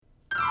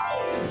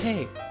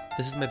Hey,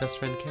 this is my best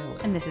friend Carolyn.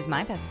 And this is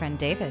my best friend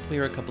David. We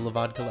are a couple of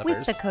vodka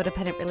lovers. With a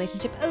codependent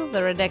relationship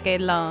over a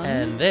decade long.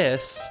 And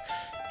this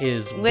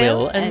is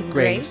Will and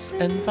Grace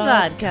and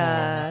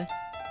Vodka.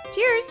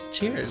 Cheers.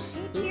 Cheers.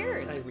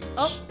 Cheers. I reach.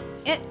 Oh,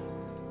 it.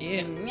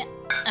 Yeah.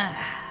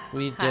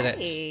 We did Hi.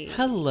 it.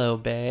 Hello,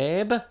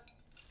 babe.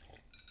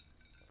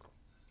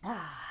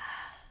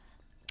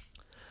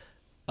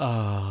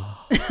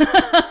 Oh.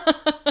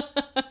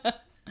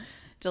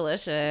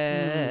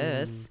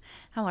 Delicious.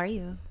 How are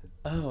you?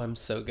 Oh, I'm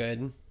so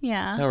good.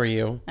 Yeah. How are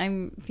you?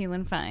 I'm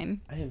feeling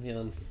fine. I am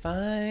feeling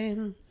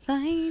fine.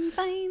 Fine.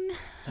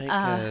 Like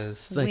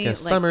a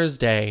summer's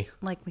day.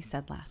 Like we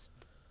said last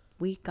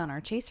week on our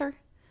chaser,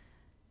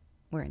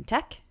 we're in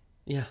tech,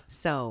 Yeah.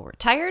 so we're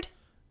tired.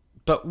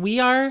 But we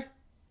are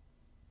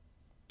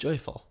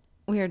joyful.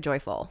 We are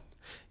joyful.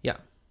 Yeah.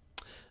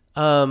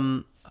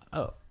 Oh.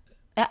 Uh,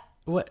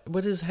 What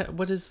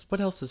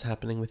else is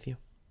happening with you?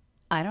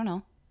 I don't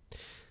know.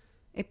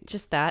 It's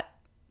just that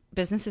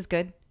business is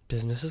good.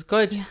 Business is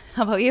good. Yeah.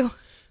 How about you?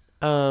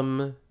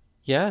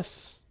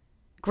 Yes.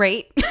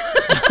 Great.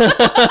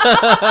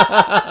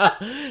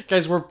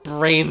 Guys, we're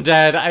brain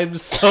dead. I'm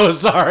so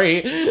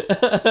sorry.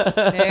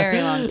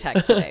 Very long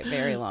tech today.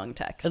 Very long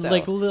tech. And so.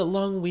 like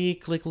long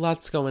week, like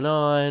lots going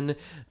on.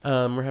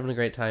 We're having a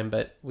great time,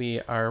 but we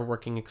are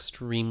working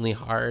extremely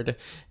hard.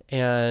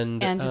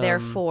 And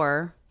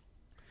therefore,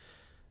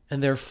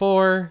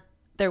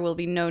 there will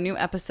be no new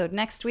episode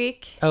next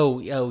week. Oh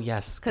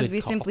yes. Because we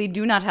simply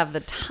do not have the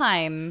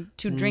time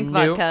to drink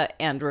Nope. vodka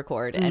and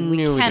record. And we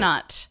No, we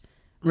cannot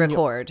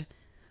record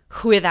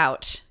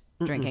without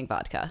drinking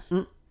vodka.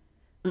 No.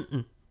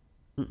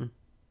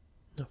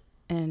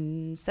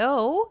 And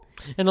so,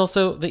 And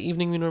also, the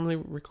evening we normally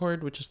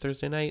record, which is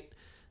Thursday night,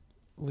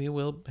 we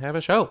will have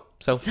a show.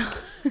 So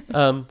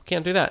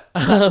can't do that.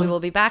 we will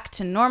be back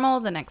to normal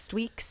the next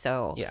week.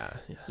 So, Yeah.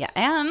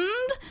 and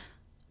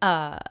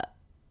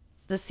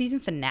the season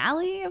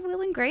finale of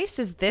Will and Grace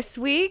is this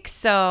week.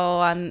 So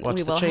Watch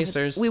we the will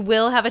chasers. we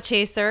will have a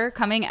chaser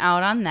coming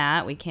out on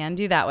that. We can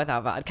do that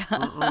without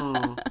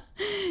vodka.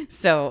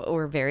 So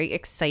we're very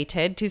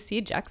excited to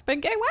see Jack's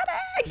Big Gay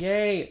Wedding.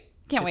 Yay.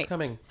 Can't wait. It's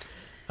coming.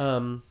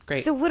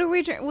 Great. So what are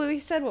we drinking? Well, we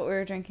said what we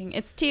were drinking.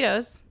 It's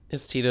Tito's.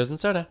 It's Tito's and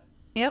soda.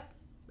 Yep.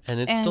 And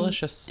it's And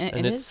delicious. it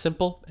And it's is.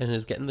 simple. And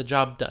it's getting the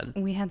job done.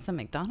 We had some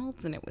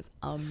McDonald's and it was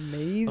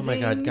amazing. Oh my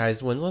God,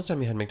 guys. When's the last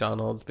time you had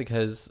McDonald's?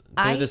 Because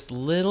they're I- this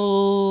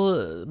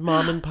little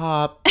mom and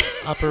pop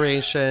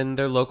operation.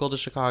 They're local to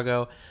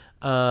Chicago.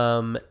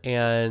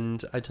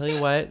 And I tell you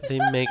what, they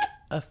make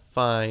a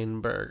fine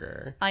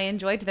burger. I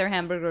enjoyed their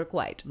hamburger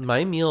quite.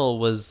 My meal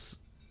was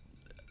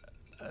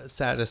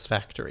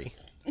satisfactory.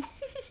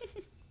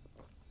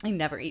 I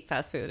never eat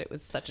fast food. It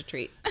was such a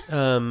treat.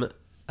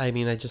 I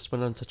mean, I just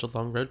went on such a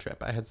long road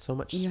trip. I had so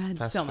much You had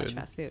fast so food. much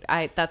fast food.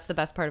 That's the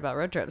best part about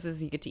road trips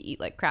is you get to eat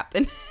like crap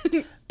and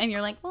and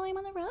you're like, well, I'm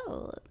on the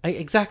road.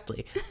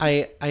 Exactly.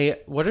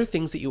 What are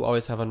things that you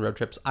always have on road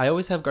trips? I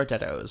always have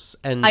Gardettos.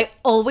 And I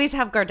always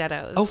have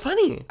Gardettos. oh,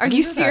 funny. Are I you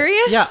didn't know that.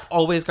 serious? Yeah,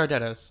 always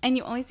Gardettos. And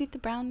you always eat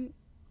the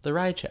The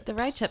rye chips.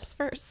 rye chips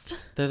first.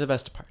 They're the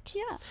best part.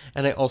 Yeah.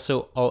 And I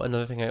also,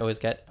 another thing I always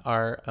get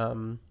are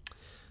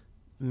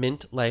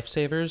mint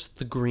Lifesavers,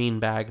 the green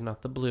bag,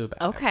 not the blue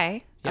bag.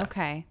 Okay. Yeah.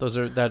 Okay. Those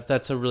are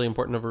that's a really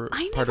important I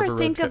part of a never road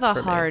think trip of a for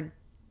me. hard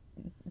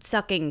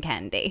sucking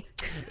candy.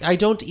 I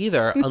don't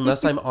either,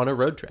 unless I'm on a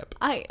road trip.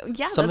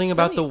 that's Something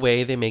about the brilliant.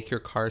 way they make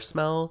your car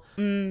smell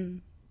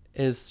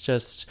is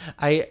just.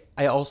 I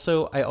always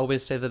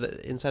say that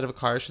the inside of a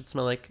car should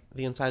smell like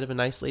the inside of a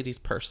nice lady's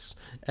purse,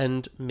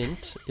 and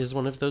mint is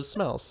one of those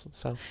smells.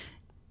 So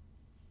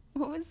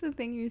What was the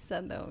thing you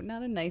said though?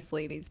 Not a nice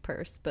lady's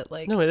purse, but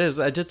like no, it is.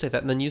 I did say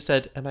that, and then you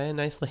said, "Am I a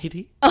nice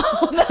lady?"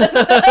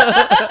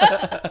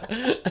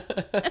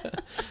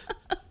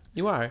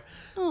 You are.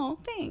 oh,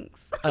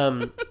 thanks.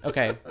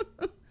 Okay.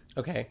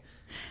 Okay.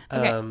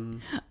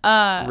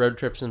 Road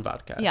trips and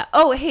vodka. Yeah.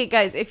 Oh, hey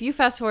guys, if you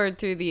fast forward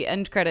through the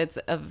end credits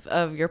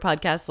of your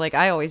podcast, like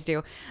I always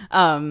do,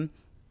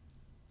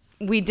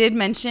 we did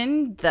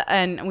mention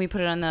and we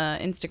put it on the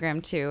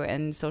Instagram too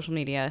and social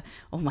media.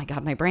 Oh my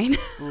God, my brain.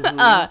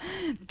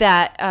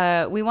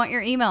 That we want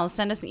your emails.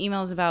 Send us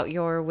emails about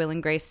your Will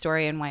and Grace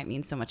story and why it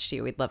means so much to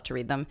you. We'd love to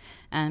read them,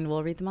 and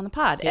we'll read them on the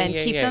pod. And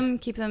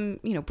keep them,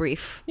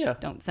 brief. Yeah.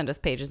 Don't send us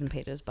pages and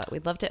pages, but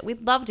we'd love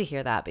to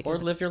hear that Or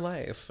because live your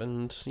life,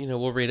 and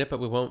we'll read it, but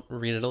we won't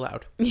read it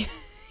aloud.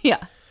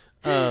 yeah.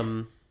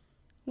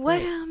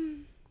 What?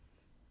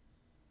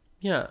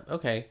 Yeah.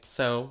 Okay.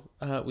 So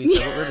we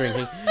said what we're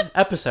drinking.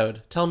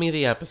 Episode. Tell me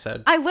the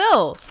episode. I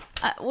will.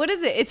 What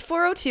is it? It's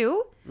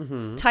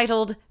 402,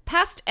 titled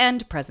Past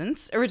and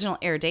Presents. Original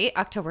air date,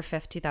 October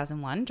 5th,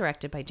 2001.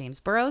 Directed by James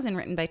Burrows and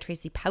written by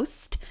Tracy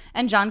Poust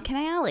and John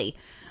Canale.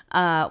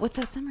 What's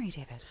that summary,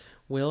 David?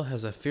 Will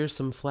has a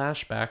fearsome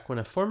flashback when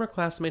a former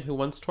classmate who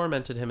once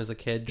tormented him as a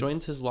kid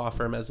joins his law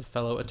firm as a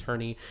fellow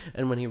attorney,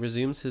 and when he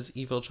resumes his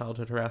evil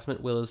childhood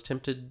harassment, Will is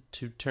tempted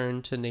to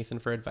turn to Nathan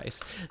for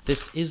advice.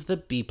 This is the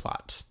B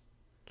plot.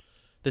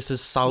 This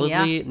is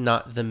solidly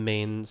not the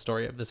main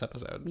story of this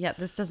episode. Yeah,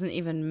 this doesn't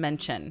even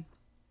mention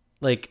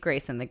Like,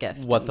 Grace and the gift.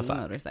 what and the fuck?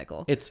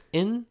 Motorcycle. It's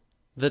in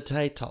the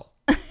title.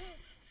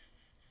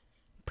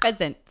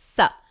 Presents.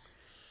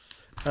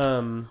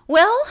 Um,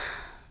 Well,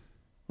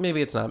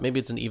 maybe it's not. Maybe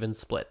it's an even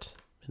split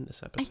in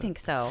this episode. I think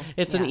so.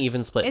 It's Yeah. an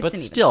even split, It's but an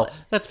even still, split.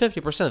 that's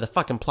 50% of the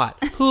fucking plot.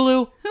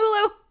 Hulu,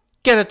 Hulu.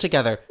 get it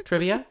together.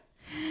 Trivia?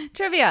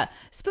 Trivia.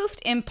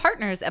 Spoofed in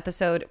Partners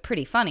episode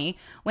Pretty Funny.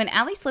 When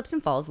Allie slips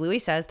and falls, Louis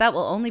says that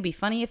will only be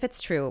funny if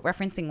it's true,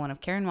 referencing one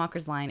of Karen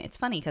Walker's line, "It's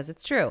funny because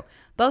it's true."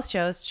 Both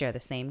shows share the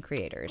same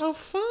creators. Oh,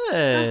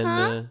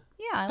 fun.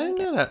 Yeah, I I didn't like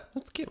it. know that.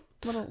 That's cute.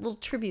 Little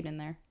tribute in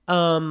there.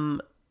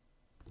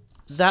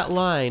 That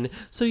line.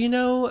 So you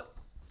know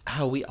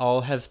how we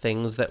all have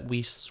things that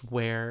we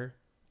swear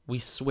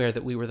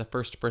that we were the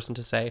first person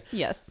to say?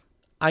 Yes.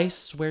 I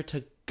swear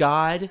to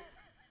God,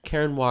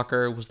 Karen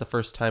Walker was the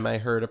first time I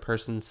heard a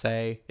person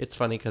say, "It's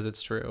funny because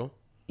it's true."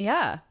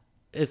 Yeah.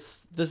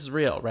 This is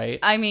real, right?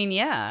 I mean,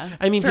 yeah.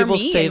 I mean, For people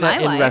me, say in that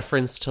my in life.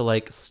 reference to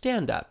like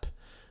stand up,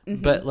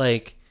 but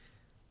like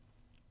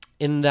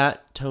in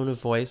that tone of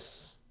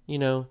voice, you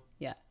know,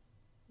 Yeah.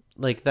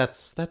 like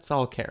that's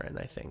all Karen,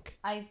 I think.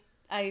 I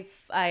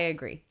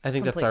agree. I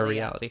think that's our completely,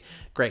 yeah. reality.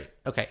 Great.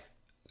 Okay.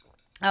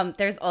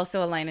 There's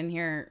also a line in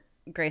here.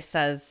 Grace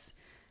says,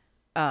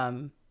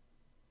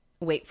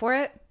 "Wait for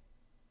it,"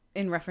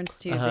 in reference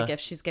to the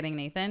gift she's getting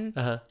Nathan.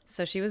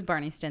 So she was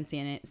Barney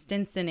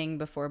Stinsoning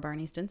before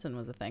Barney Stinson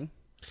was a thing.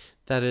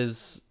 That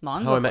is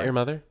Long How I Met before. Your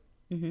Mother.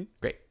 Mm-hmm.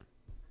 Great.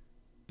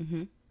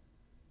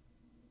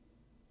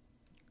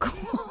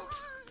 Cool.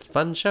 It's a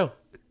fun show.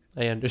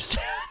 I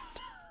understand.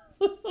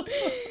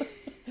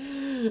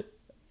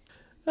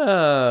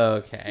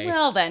 Okay.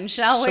 Well then,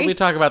 shall Should we? we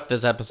talk about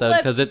this episode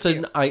Let's because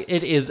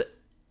it is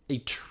a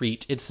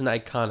treat. It's an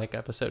iconic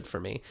episode for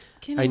me.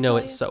 Can I I know tell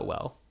it you? so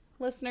well.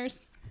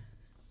 Listeners,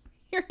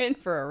 you're in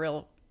for a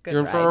real good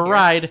You're in ride for a here.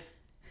 ride.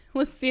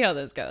 Let's see how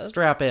this goes.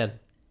 Strap in.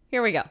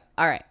 Here we go.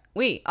 All right.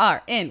 We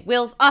are in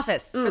Will's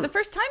office for the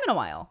first time in a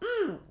while.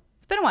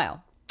 It's been a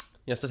while.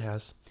 Yes, it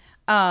has.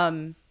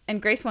 And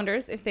Grace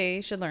wonders if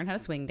they should learn how to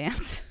swing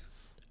dance.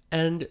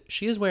 And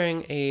she is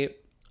wearing a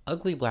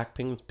ugly black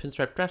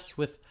pinstripe dress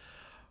with.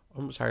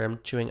 I'm sorry, I'm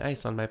chewing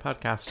ice on my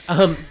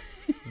podcast.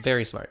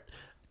 Very smart.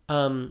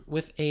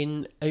 With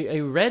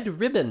a red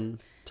ribbon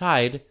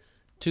tied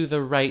to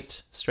the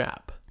right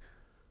strap.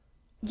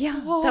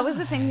 Yeah, that was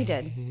the thing we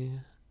did.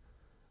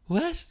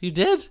 What? You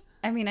did?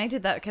 I mean, I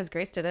did that because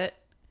Grace did it.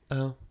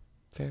 Oh,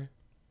 fair.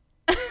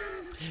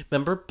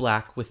 Remember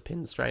black with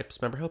pinstripes?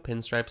 Remember how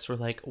pinstripes were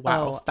like,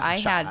 wow, I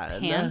fashion?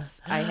 had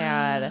pants. I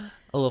had A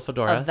little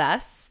fedora. a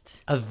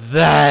vest. A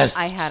vest.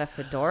 I had a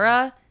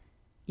fedora.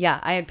 Yeah,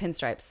 I had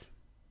pinstripes.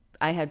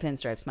 I had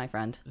pinstripes, my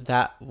friend.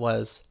 That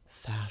was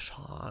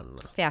fashion.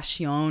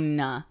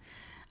 Fashion.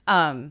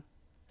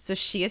 So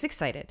she is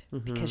excited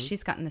because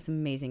she's gotten this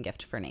amazing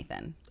gift for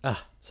Nathan.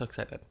 Ah, so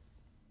excited.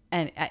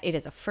 And it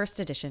is a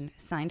first edition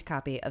signed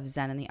copy of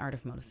Zen and the Art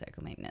of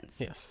Motorcycle Maintenance.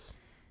 Yes.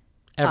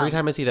 Every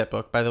time I see that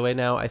book, by the way,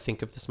 now I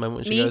think of this moment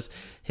when she Me goes,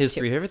 his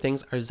three favorite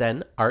things are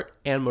Zen, art,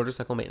 and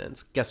motorcycle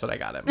maintenance. Guess what I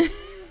got him?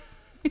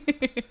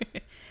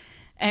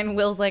 And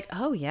Will's like,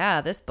 "Oh yeah,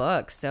 this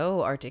book,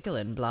 so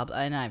articulate and blah blah."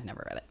 And I've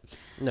never read it.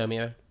 No, me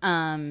either.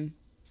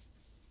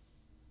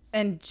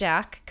 And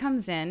Jack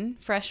comes in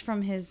fresh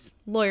from his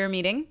lawyer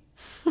meeting.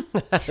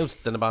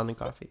 Cinnabon and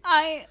coffee.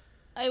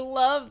 I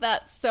love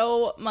that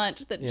so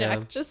much that Yeah.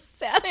 Jack just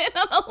sat in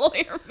on a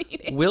lawyer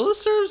meeting. Will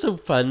serves a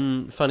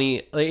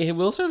funny, like,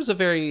 Will serves a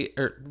very,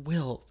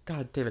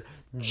 God, David.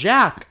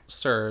 Jack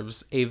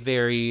serves a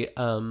very,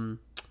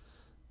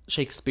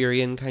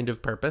 Shakespearean kind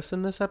of purpose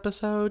in this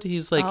episode.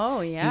 He's like,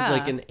 Oh, yeah. he's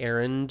like an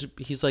errand.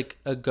 He's like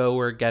a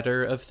goer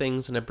getter of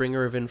things and a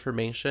bringer of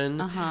information.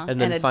 And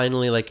then And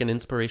finally like an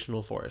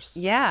inspirational force.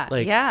 Yeah,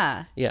 Like,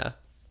 yeah. Yeah.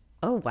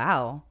 Oh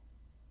wow.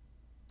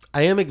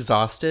 I am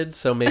exhausted,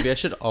 so maybe I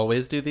should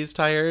always do these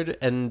tired,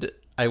 and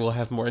I will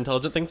have more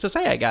intelligent things to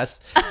say, I guess.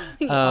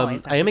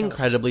 Always have I am intelligent.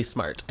 incredibly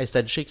smart. I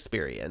said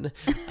Shakespearean.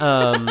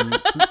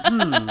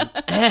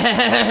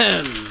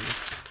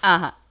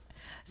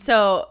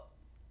 So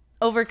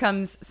over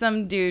comes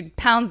some dude,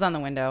 pounds on the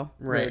window.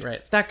 Rude.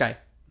 Right. That guy.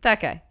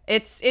 That guy.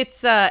 It's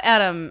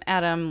Adam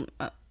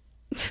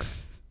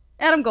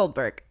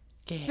Goldberg.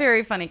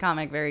 Very funny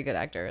comic, very good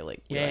actor.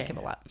 Like we like him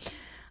a lot.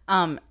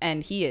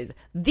 And he is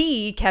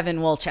the Kevin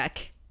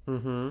Wolchek,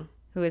 who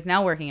is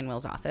now working in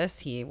Will's office.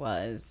 He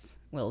was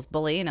Will's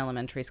bully in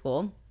elementary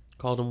school.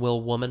 Called him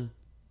Will Woman.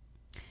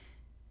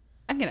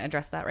 I'm gonna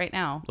address that right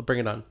now. Bring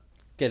it on.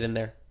 Get in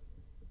there.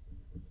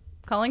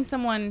 Calling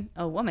someone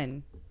a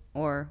woman,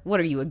 or what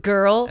are you, a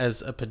girl?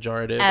 As a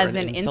pejorative As or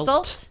an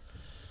insult?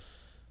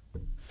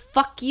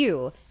 Fuck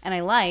you. And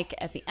I like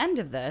at the end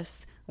of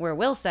this where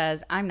Will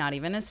says, "I'm not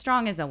even as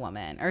strong as a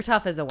woman or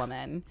tough as a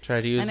woman."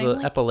 Try to use And the I'm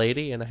like,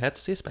 epilady, and I had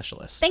to see a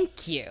specialist.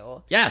 Thank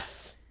you.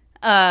 Yes.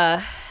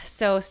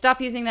 So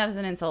stop using that as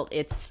an insult.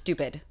 It's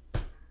stupid.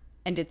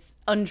 And it's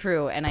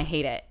untrue, and I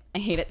hate it. I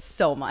hate it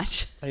so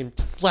much. I'm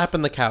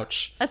slapping the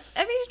couch. It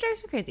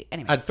drives me crazy.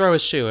 Anyway, I'd throw a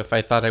shoe if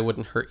I thought I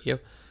wouldn't hurt you.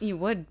 you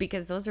would,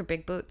 because those are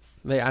big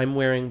boots. I'm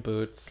wearing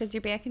boots. Because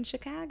you're back in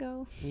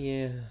Chicago.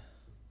 Yeah.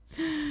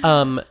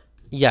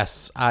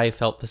 Yes, I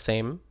felt the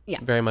same. Yeah.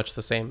 Very much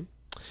the same.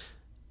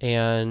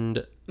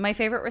 And My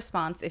favorite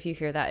response, if you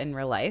hear that in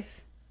real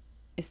life,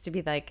 is to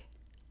be like,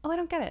 oh, I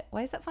don't get it.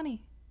 Why is that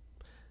funny?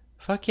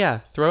 fuck yeah,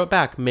 throw it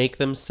back. Make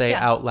them say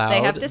out loud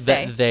they have to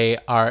say. that they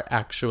are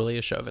actually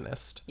a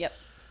chauvinist. Yep.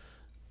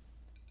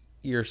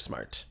 You're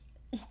smart.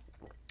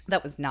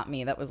 That was not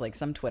me. That was like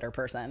some Twitter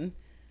person.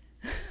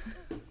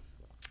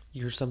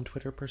 You're some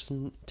Twitter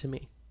person to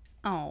me.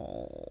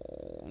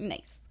 Oh,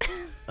 nice.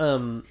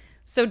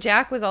 So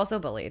Jack was also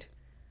bullied,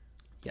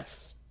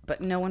 yes. but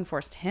no one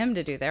forced him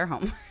to do their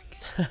homework.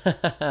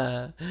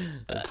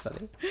 That's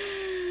funny.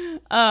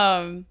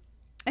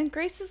 And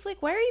Grace is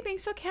like, why are you being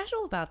so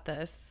casual about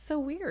this? It's so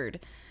weird.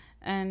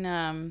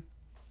 And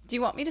do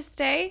you want me to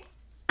stay?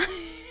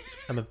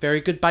 I'm a very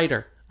good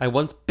biter. I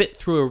once bit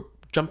through a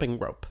jumping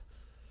rope.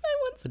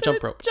 A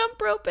jump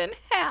rope in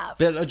half.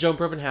 Bit a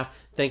jump rope in half.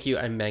 Thank you.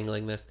 I'm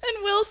mangling this.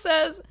 And Will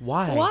says,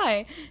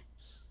 Why?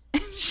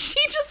 And she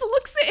just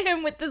looks at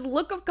him with this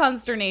look of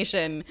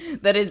consternation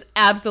that is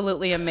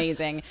absolutely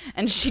amazing.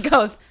 And she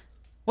goes,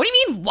 what do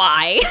you mean,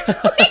 why?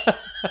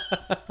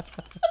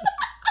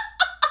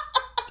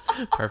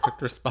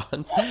 Perfect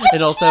response.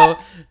 And also,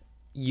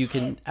 you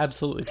can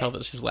absolutely tell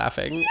that she's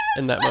laughing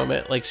in that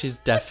moment. Like, she's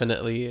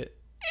definitely,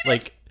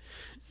 like...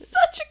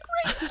 Such a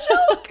great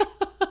joke.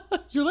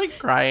 You're, like,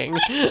 crying.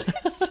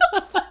 It's so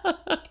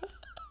funny.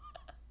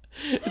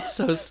 It's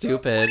so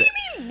stupid. What do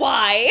you mean,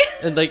 why?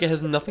 And, like, it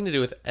has nothing to do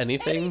with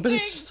anything, but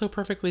it's just so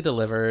perfectly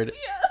delivered.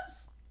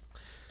 Yes.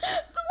 The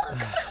look on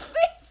her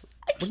face.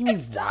 I do you mean,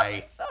 can't stop. why?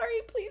 I'm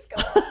sorry. Please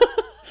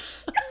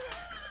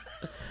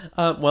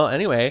go. Well,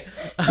 anyway,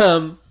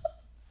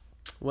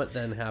 what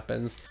then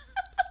happens?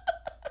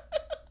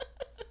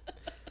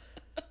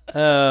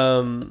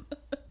 Well,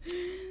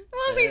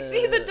 we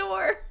see the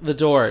door. The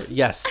door,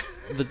 yes.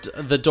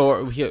 The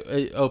door, he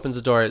opens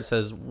the door, it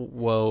says,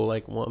 whoa,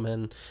 like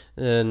woman,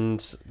 and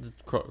the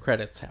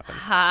credits happen.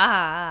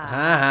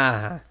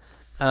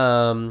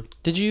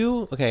 Did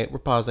you, okay, we're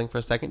pausing for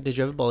a second. Did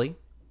you have a bully?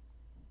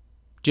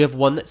 Do you have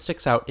one that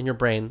sticks out in your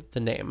brain, the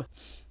name?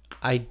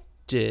 I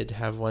did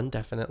have one,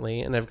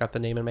 definitely, and I've got the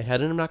name in my head,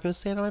 and I'm not going to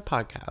say it on my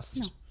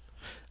podcast.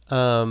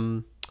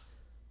 No.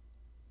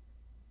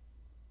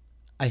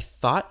 I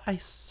thought I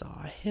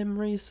saw him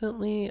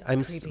recently. I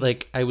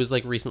was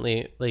like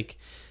recently like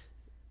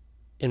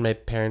in my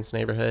parents'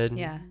 neighborhood.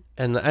 Yeah.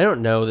 And I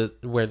don't know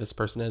where this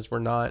person is. We're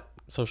not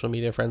social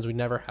media friends. We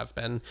never have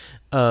been.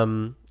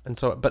 And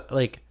so, but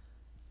like,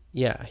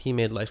 yeah, he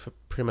made life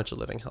pretty much a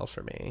living hell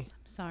for me.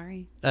 I'm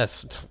sorry.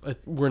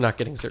 We're not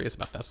getting serious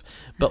about this,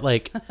 but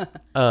like,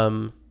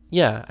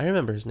 yeah, I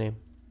remember his name.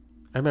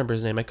 I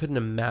couldn't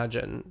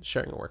imagine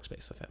sharing a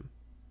workspace with him.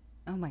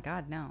 Oh my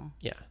God, no.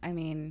 Yeah. I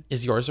mean...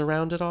 Is yours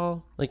around at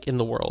all? Like in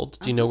the world?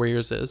 Do you know where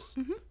yours is?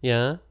 Mm-hmm.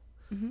 Yeah?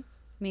 Mm-hmm.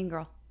 Mean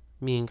Girl.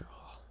 Mean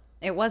Girl.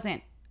 It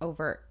wasn't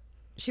overt.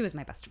 She was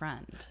my best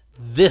friend.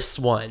 This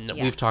one.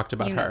 Yeah. We've talked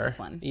about you her. Know this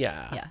one.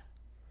 Yeah. Yeah.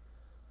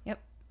 Yep.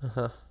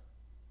 Uh-huh.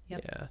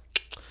 Yep. Yeah.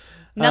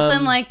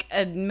 Nothing like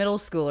a middle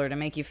schooler to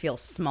make you feel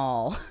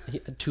small.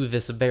 To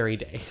this very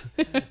day.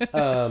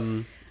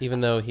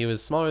 Even though he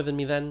was smaller than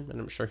me then,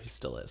 and I'm sure he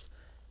still is.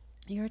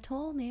 You're a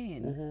tall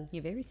man. Mm-hmm.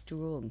 You're very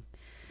strong.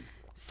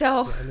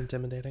 So I'm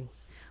intimidating.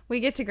 we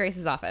get to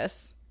Grace's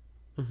office.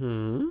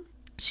 Mm-hmm.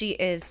 She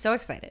is so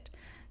excited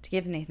to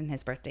give Nathan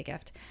his birthday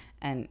gift,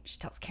 and she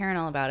tells Karen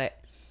all about it.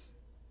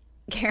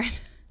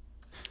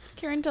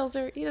 Karen tells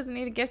her he doesn't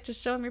need a gift,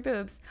 just show him your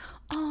boobs.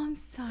 Oh, I'm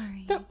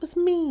sorry. That was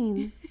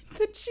mean.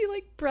 Then she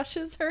like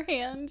brushes her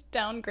hand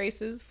down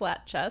Grace's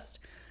flat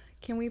chest.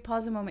 Can we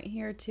pause a moment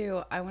here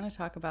too? I want to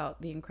talk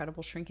about the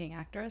incredible shrinking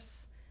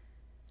actress.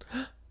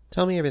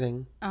 Tell me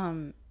everything.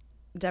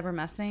 Deborah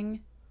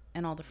Messing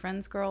and all the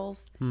Friends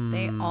girls,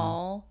 they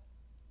all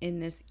in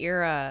this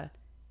era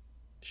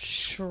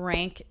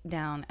shrank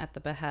down at the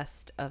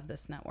behest of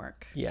this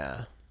network.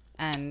 Yeah.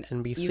 And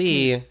NBC.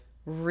 You can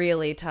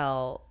really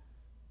tell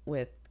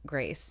with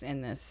Grace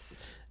in this.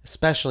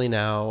 Especially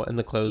now in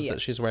the clothes that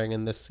she's wearing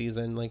in this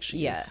season. Like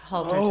she's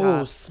halter so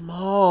tops,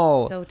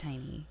 small. so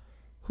tiny.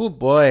 Oh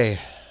boy.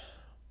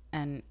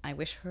 And I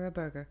wish her a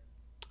burger.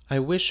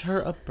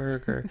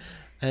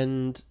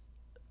 And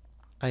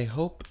I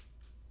hope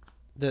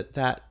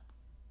that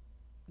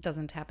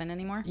doesn't happen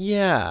anymore.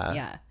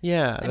 Yeah.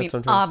 Yeah. I mean, what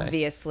I'm trying to say.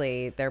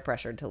 obviously they're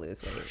pressured to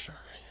lose weight. Sure,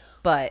 yeah.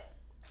 But,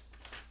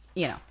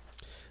 you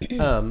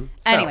know.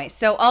 Anyway,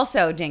 so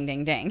also ding,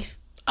 ding, ding.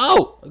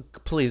 Oh,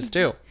 please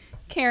do.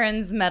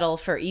 Karen's medal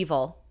for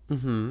evil.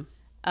 Mm-hmm.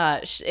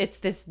 It's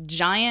this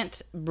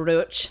giant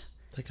brooch.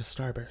 Like a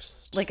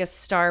starburst. Like a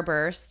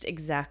starburst,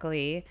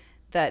 exactly.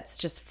 That's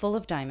just full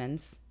of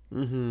diamonds.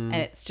 Mm-hmm. And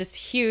it's just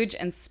huge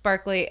and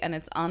sparkly, and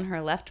it's on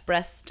her left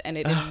breast, and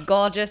it is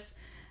gorgeous.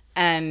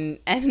 And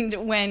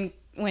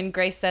when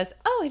Grace says,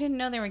 "Oh, I didn't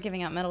know they were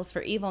giving out medals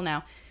for evil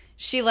now,"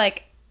 she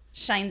like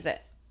shines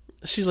it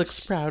She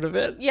looks proud of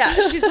it. Yeah,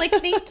 she's like,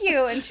 thank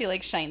you. And she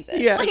like shines it.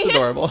 Yeah, it's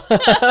adorable.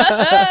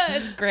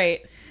 It's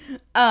great.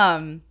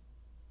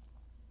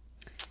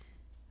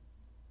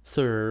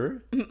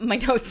 Sir. My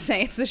notes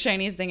say it's the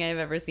shiniest thing I've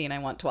ever seen. I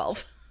want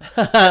 12.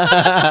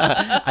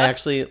 I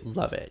actually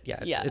love it. Yeah,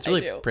 it's I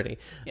really do. pretty.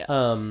 Yeah.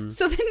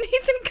 So then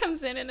Nathan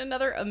comes in and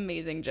another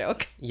amazing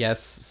joke.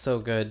 Yes, so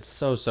good.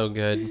 So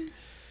good.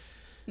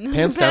 Another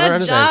Pants down bad around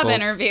his job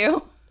ankles. interview.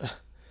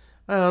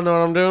 I don't know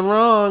what I'm doing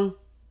wrong.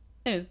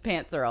 And his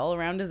pants are all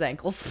around his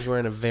ankles. He's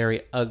wearing a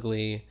very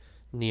ugly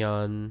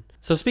neon.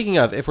 So speaking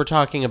of, if we're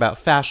talking about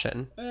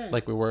fashion,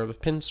 like we were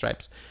with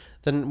pinstripes,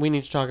 then we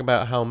need to talk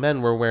about how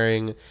men were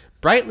wearing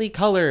brightly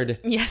colored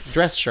Yes.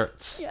 dress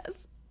shirts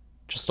Yes.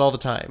 just all the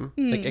time.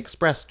 Like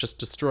Express just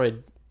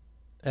destroyed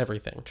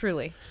everything.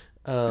 Truly.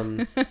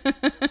 Then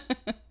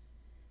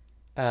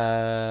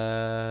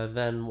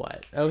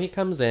what? Oh, he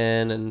comes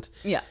in and,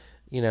 Yeah.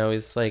 you know,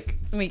 he's like,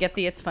 We get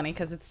the "it's funny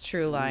because it's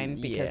true" line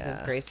because Yeah.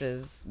 of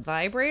Grace's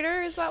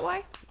vibrator. Is that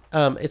why?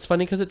 it's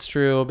funny because it's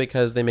true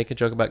because they make a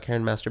joke about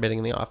Karen masturbating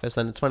in the office,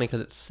 and it's funny because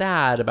it's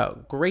sad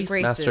about Grace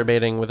Grace's-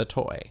 masturbating with a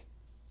toy.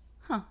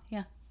 Huh.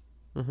 Yeah.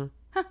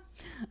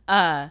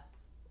 Huh.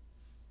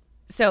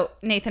 So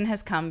Nathan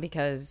has come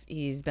because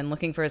he's been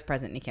looking for his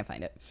present and he can't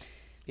find it.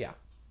 Yeah.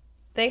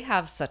 They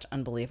have such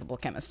unbelievable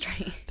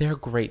chemistry. They're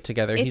great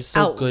together. He's It's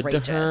so good to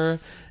her,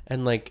 outrageous.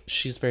 and like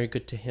she's very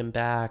good to him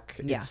back.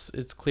 Yeah.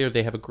 It's clear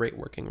they have a great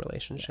working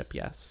relationship.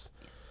 Yes.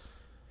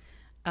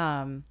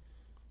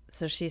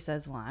 So she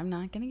says, "Well, I'm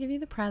not gonna give you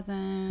the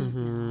present," you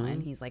know,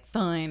 and he's like,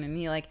 "Fine," and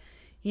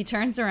he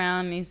turns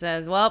around and he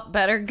says, "Well,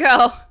 better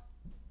go.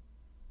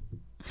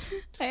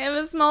 I have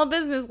a small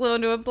business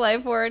loan to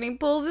apply for," and he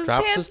pulls his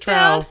Drops pants his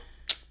down trowel.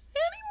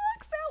 and he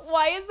walks out.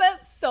 Why is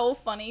that so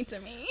funny to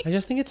me? I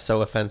just think it's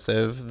so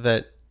offensive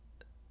that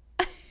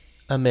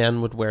a man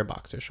would wear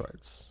boxer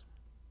shorts.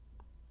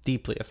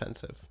 Deeply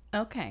offensive.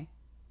 Okay,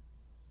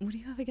 what do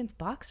you have against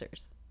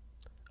boxers?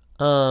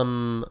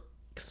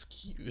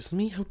 Excuse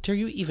me? How dare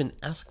you even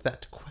ask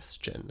that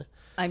question?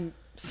 I'm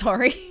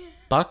sorry.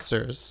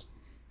 Boxers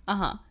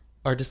Uh-huh.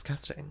 are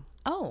disgusting.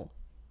 Oh,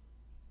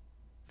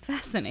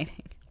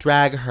 fascinating.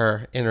 Drag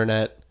her,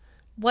 internet.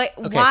 What?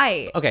 Okay.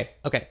 Why? Okay.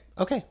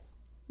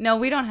 No,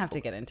 we don't have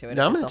to get into it.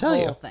 No, I'm It's going to a tell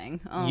whole you.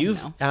 thing. Oh,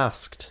 You've no.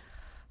 asked.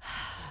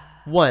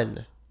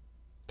 1,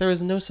 there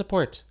is no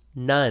support.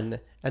 None.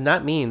 And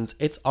that means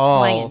it's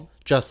all Swinging.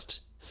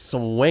 just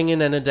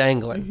swinging and a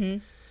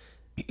dangling.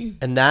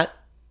 And that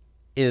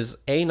is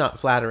A, not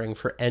flattering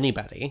for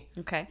anybody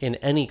Okay. in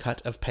any cut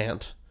of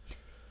pant.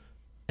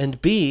 And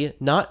B,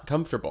 not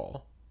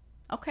comfortable.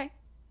 Okay.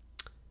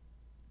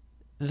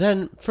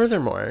 Then,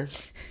 furthermore,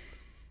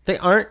 they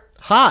aren't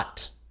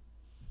hot.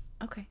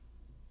 Okay.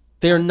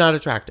 They are not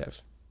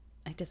attractive.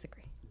 I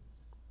disagree.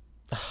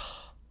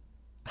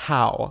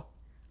 How?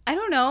 I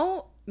don't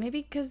know.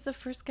 Maybe because the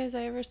first guys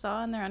I ever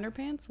saw in their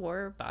underpants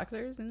wore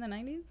boxers in the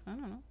 90s. I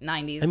don't know.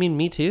 90s. I mean,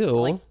 me too.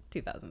 like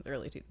 2000s,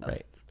 early 2000s.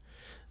 Right.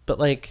 But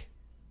like,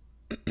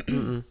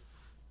 I'm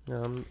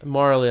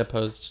morally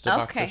opposed to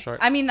boxer Okay.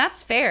 shorts. I mean,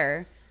 that's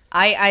fair.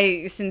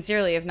 I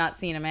sincerely have not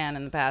seen a man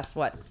in the past,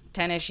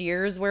 10-ish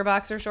years wear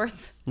boxer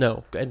shorts?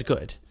 No, and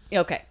good.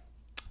 Okay.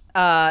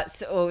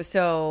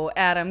 So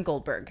Adam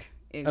Goldberg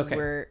is Okay.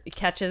 where he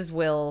catches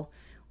Will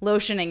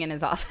lotioning in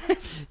his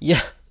office.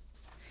 Yeah,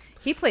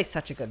 He plays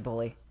such a good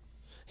bully.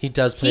 he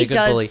does play He a good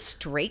does bully.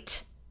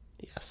 straight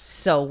Yes.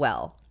 so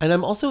well. And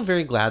I'm also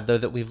very glad, though,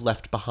 that we've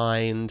left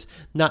behind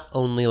not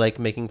only like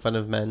making fun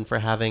of men for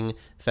having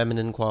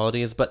feminine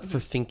qualities, but for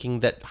thinking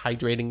that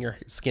hydrating your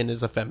skin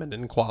is a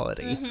feminine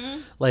quality.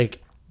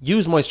 Like,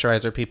 use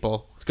moisturizer,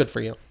 people. It's good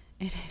for you.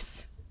 It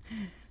is.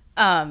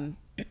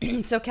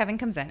 So Kevin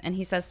comes in and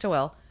he says to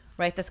Will,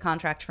 "Write this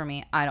contract for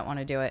me. I don't want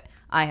to do it.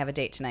 I have a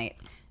date tonight."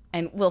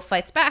 And Will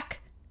fights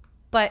back,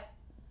 but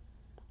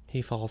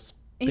He falls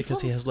He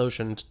because he falls. has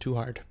lotioned too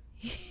hard,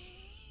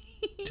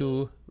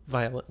 too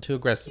violent, too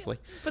aggressively.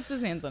 puts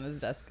his hands on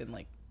his desk and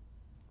like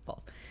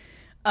falls.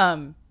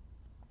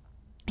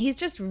 He's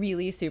just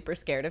really super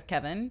scared of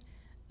Kevin,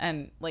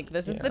 and like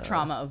this is the Yeah.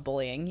 trauma of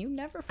bullying. You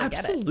never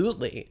forget it.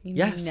 Absolutely. You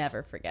Yes.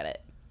 never forget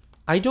it.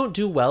 I don't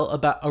do well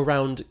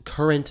around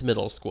current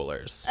middle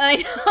schoolers. I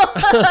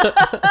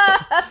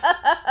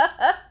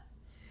know.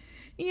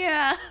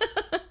 Yeah.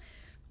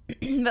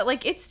 But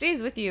like it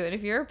stays with you, and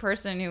if you're a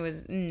person who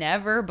was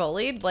never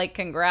bullied, like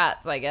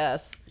congrats, I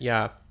guess.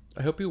 Yeah.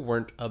 I hope you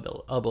weren't a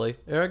bully.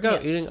 There I go,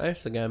 Yeah. eating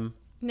ice again.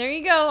 There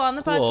you go on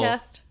the Cool.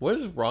 podcast. What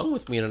is wrong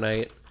with me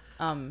tonight?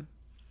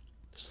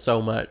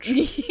 So much.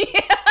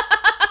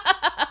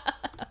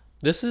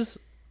 This is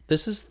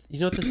you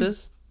know what this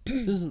is?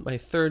 This is my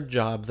third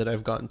job that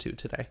I've gone to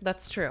today.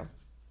 That's true.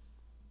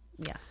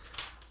 Yeah.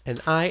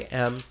 And I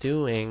am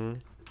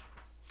doing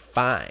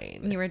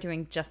fine. You were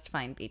doing just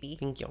fine, baby.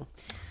 Thank you.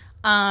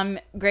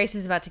 Grace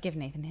is about to give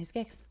Nathan his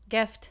gift.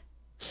 Gift.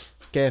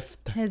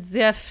 His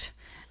gift.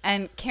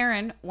 And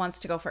Karen wants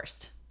to go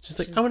first. She's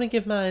like, I want to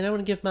give mine.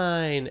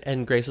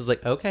 And Grace is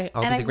like, okay,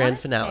 I'll And be I the grand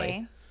wanna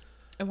finale.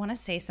 I want to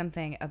say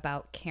something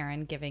about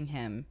Karen giving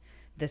him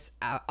this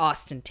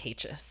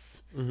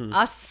ostentatious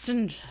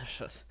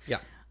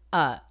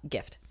Yeah.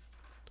 gift.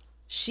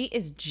 She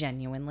is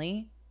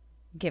genuinely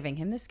giving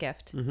him this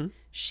gift. Mm-hmm.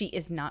 She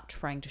is not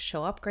trying to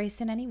show up Grace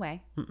in any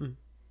way. Mm-mm.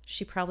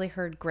 She probably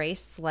heard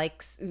Grace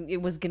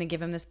it was going to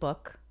give him this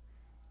book,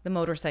 the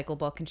motorcycle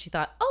book, and she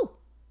thought, oh,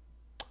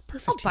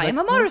 Perfect. I'll buy him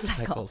a motorcycle.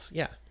 Motorcycles.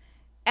 Yeah.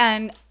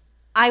 And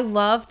I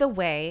love the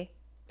way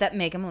that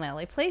Megan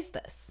Mullally plays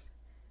this,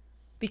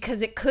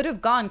 because it could have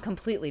gone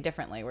completely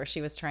differently, where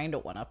she was trying to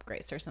one-up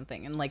Grace or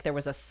something, and like there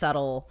was a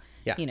subtle,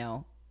 Yeah.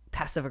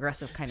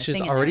 passive-aggressive kind of She's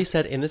thing. already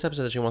said in this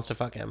episode that she wants to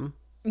fuck him.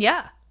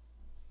 Yeah.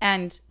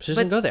 And She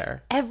doesn't go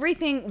there.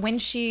 everything, when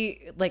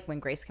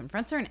Grace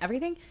confronts her and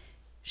everything,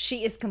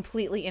 she is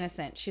completely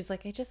innocent. She's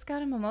like, I just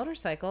got him a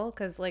motorcycle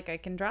because I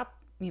can drop,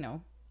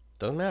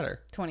 Doesn't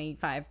matter.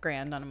 25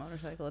 grand on a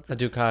motorcycle. It's A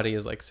Ducati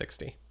is like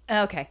 60.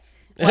 okay.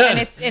 Well,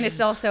 and it's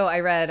also, I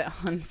read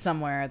on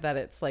somewhere that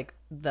it's like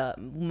the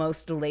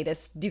most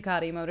latest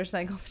Ducati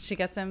motorcycle that she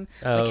gets him.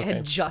 Oh, It had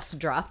okay. just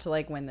dropped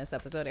when this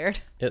episode aired.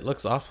 It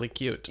looks awfully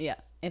cute. Yeah,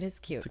 it is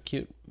cute. It's a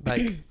cute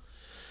bike.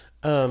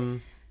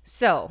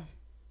 So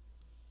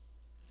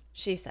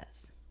she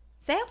says,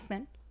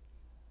 salesman.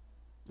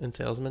 And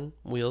salesman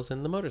wheels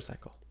in the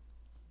motorcycle.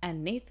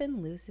 And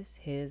Nathan loses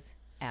his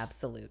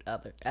absolute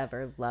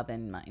ever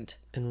loving mind.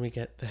 And we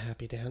get the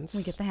happy dance.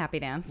 We get the happy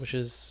dance. Which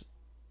is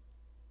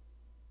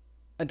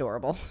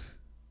adorable.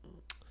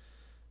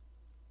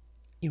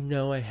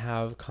 I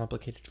have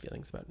complicated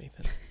feelings about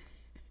Nathan.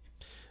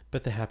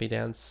 But the happy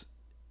dance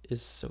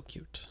is so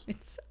cute.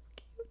 It's so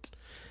cute.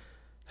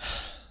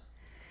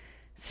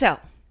 So,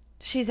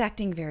 she's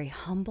acting very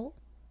humble.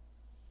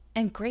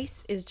 And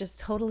Grace is just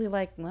totally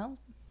like, well,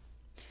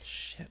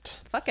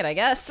 Shit. fuck it, I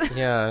guess.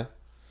 Yeah.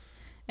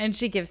 And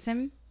she gives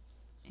him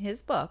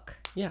his book,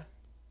 Yeah.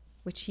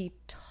 which he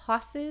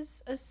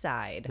tosses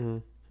aside.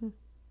 Mm-hmm.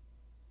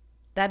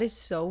 That is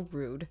so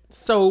rude.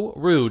 So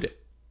rude.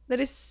 That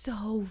is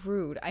so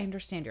rude. I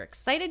understand you're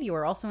excited. You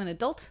are also an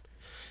adult.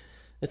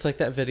 It's like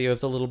that video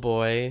of the little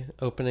boy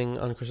opening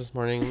on Christmas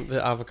morning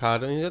the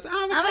avocado. And he goes,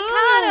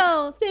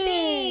 Avocado!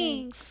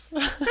 Thanks!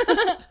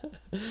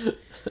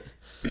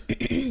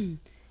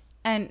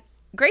 And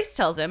Grace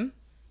tells him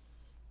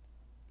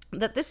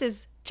that this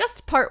is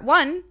just part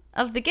one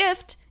of the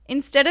gift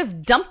instead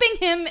of dumping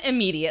him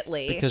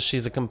immediately. Because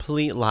she's a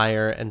complete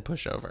liar and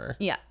pushover.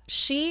 Yeah.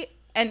 She,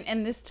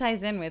 and this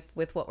ties in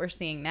with what we're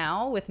seeing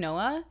now with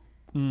Noah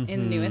in the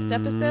newest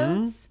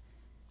episodes.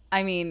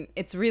 I mean,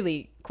 it's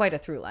really quite a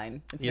through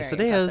line. It's Yes,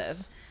 very it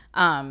impressive.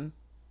 is.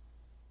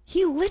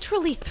 He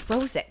literally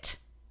throws it.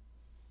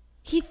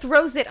 He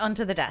throws it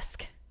onto the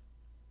desk.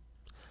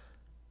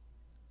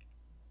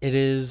 It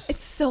is.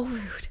 It's so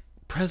rude.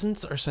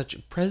 Presents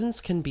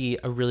can be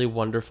a really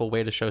wonderful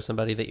way to show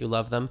somebody that you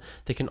love them.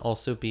 They can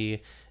also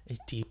be a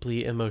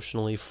deeply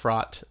emotionally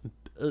fraught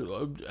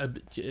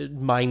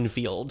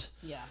minefield.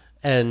 Yeah.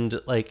 And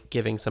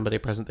giving somebody a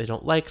present they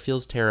don't like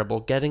feels terrible.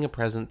 Getting a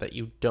present that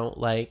you don't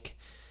like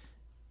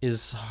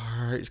is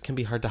hard. It can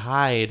be hard to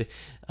hide.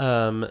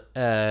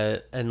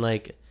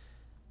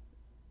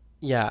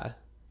 Yeah,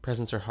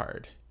 presents are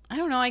hard. I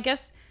don't know. I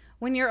guess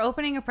when you're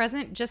opening a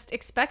present, just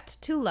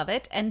expect to love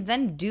it and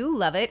then do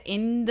love it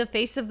in the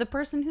face of the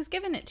person who's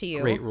given it to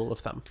you. Great rule of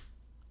thumb.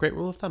 Great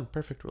rule of thumb.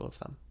 Perfect rule of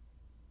thumb.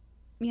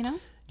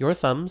 Your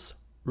thumbs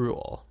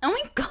rule. Oh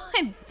my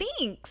God.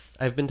 Thanks.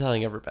 I've been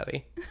telling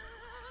everybody.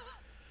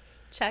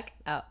 Check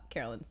out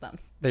Carolyn's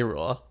thumbs. They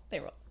rule. They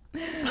roll.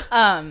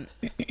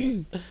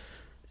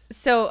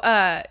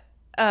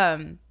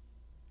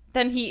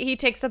 Then he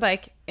takes the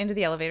bike into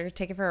the elevator to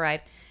take it for a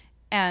ride,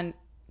 and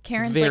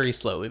Karen's very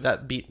slowly.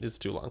 That beat is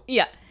too long.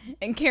 yeah,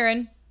 and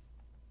Karen,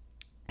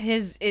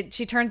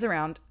 she turns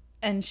around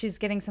and she's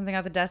getting something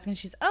off the desk, and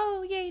she's,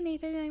 oh yay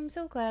Nathan, I'm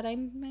so glad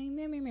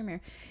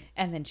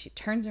and then she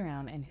turns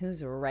around, and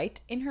who's right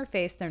in her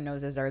face? Their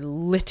noses are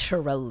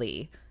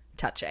literally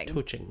touching.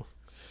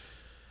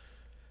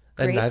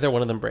 And Grace- neither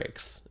one of them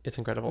breaks. It's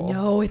incredible.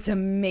 No, it's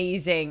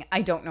amazing.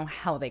 I don't know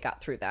how they got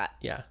through that.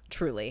 Yeah.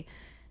 Truly.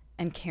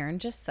 And Karen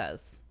just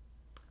says,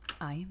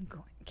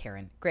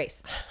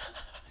 Grace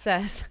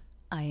says,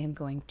 I am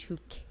going to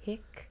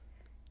kick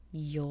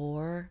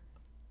your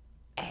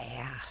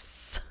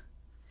ass.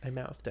 I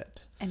mouthed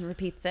it. And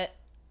repeats it.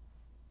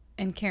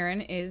 And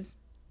Karen is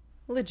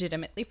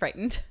legitimately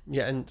frightened.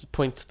 Yeah, and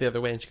points the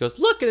other way, and she goes,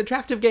 look, an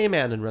attractive gay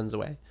man, and runs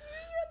away.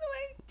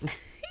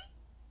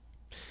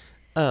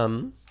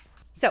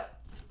 So,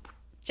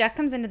 Jack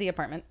comes into the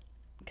apartment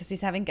because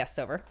he's having guests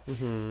over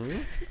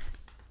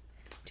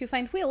to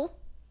find Will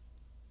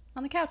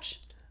on the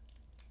couch.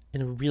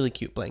 In a really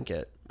cute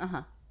blanket.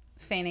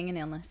 Feigning an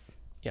illness.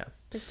 Yeah.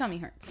 His tummy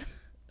hurts.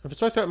 I have a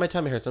sore throat, my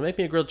tummy hurts, so make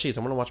me a grilled cheese.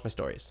 I want to watch my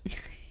stories.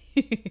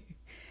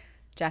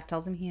 Jack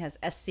tells him he has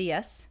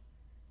SCS.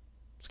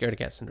 Scaredy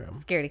cat syndrome.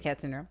 Scaredy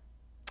cat syndrome.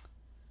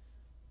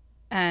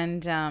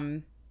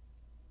 And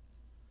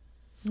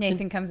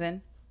Nathan comes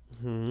in.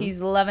 He's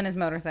loving his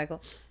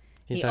motorcycle.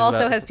 He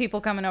also has people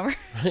coming over.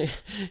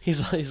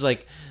 He's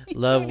like,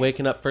 love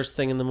waking up first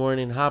thing in the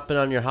morning, hopping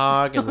on your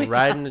hog and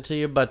riding until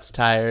your butt's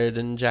tired.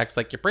 And Jack's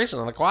like, you're preaching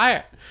on the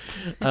choir.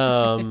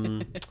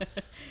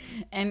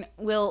 And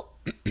Will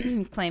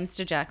claims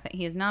to Jack that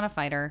he is not a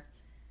fighter.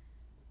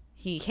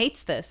 He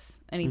hates this,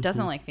 and he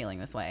doesn't like feeling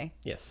this way.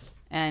 Yes.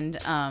 And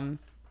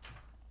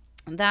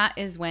that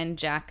is when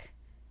Jack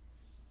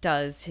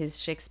does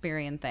his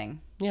Shakespearean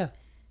thing. Yeah.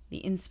 The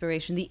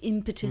inspiration, the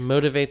impetus.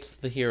 Motivates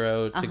the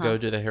hero to go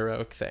do the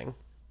heroic thing.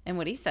 And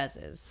what he says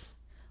is,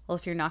 well,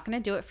 if you're not going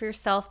to do it for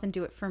yourself, then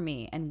do it for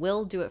me. And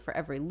we'll do it for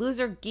every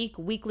loser, geek,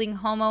 weakling,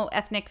 homo,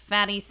 ethnic,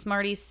 fatty,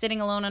 smarty, sitting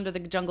alone under the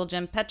jungle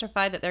gym,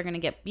 petrified that they're going to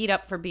get beat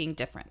up for being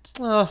different.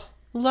 Oh,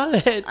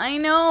 love it. I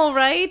know,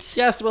 right?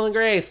 Yes, Will and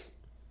Grace.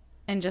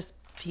 And just,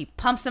 he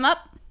pumps him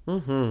up.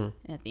 Mm-hmm. And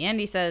at the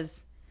end, he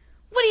says,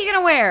 what are you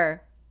going to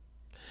wear?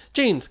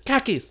 Jeans,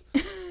 khakis.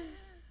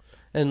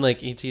 And like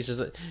he teaches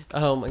it.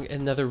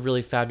 Another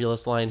really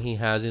fabulous line he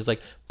has. He's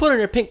like, put on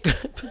your pink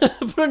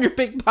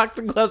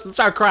boxing gloves and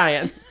start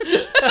crying.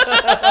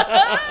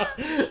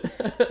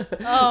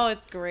 Oh,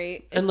 it's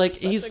great. And like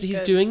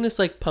he's doing this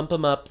like pump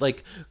him up,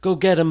 like go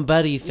get him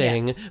buddy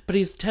thing, but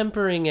he's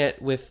tempering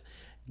it with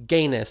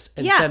gayness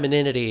and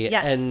femininity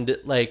and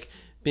like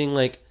being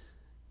like,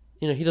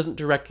 he doesn't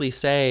directly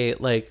say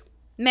like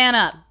man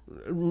up.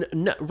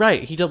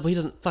 Right. He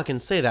doesn't fucking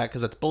say that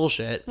because that's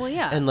bullshit. Well,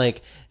 yeah. And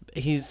like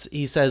he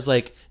says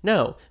like,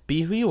 no,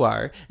 be who you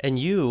are, and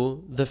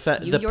you the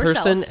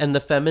person and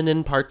the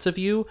feminine parts of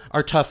you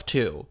are tough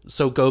too.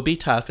 So go be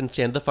tough and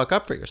stand the fuck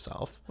up for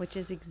yourself. Which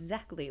is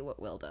exactly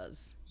what Will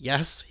does.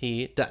 Yes,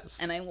 he does.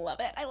 And I love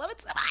it. I love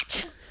it so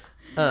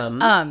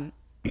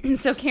much.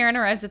 So Karen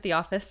arrives at the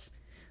office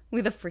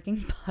with a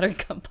freaking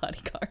Buttercup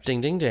bodyguard.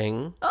 Ding ding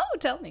ding. Oh,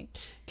 tell me.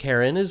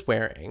 Karen is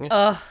wearing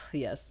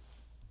yes,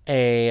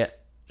 a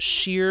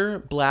sheer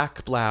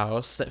black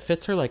blouse that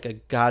fits her like a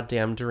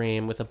goddamn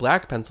dream, with a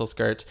black pencil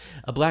skirt,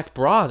 a black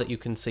bra that you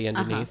can see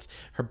underneath.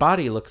 Her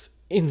body looks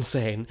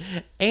insane,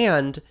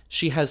 and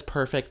she has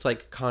perfect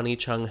like Connie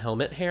Chung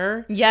helmet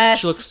hair. Yes,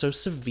 she looks so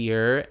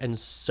severe and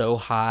so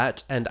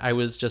hot, and I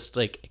was just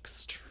like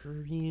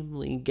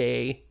extremely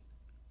gay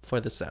for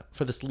this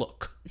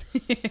look.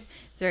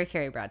 It's very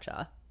Carrie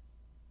Bradshaw.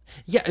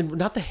 Yeah, and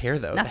not the hair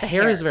though. The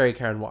hair is very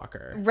Karen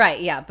Walker.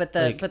 Right, yeah, but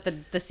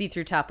the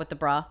see-through top with the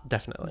bra.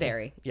 Definitely.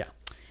 Very. Yeah.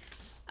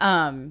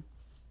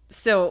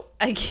 So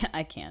I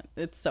can't.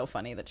 It's so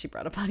funny that she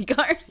brought a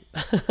bodyguard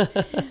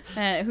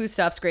who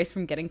stops Grace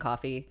from getting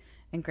coffee.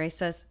 And Grace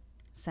says,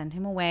 send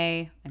him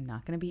away. I'm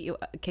not going to beat you,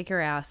 kick your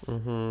ass.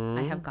 Mm-hmm.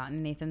 I have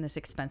gotten Nathan this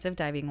expensive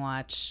diving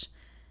watch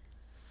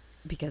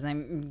because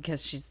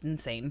she's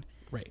insane.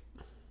 Right.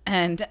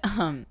 And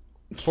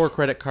 4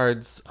 credit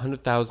cards,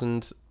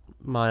 100,000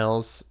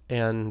 miles,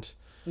 and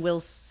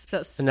Will's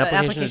an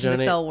application to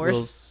sell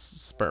Will's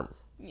sperm.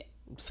 Yeah.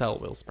 Sell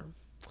Will's sperm.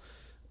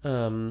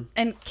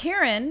 And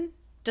Karen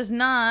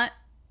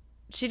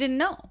she didn't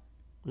know.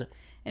 No.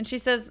 And she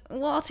says,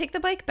 well, I'll take the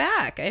bike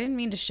back. I didn't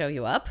mean to show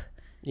you up.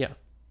 Yeah.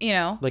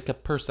 Like a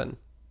person.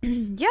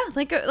 Yeah,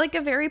 like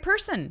a very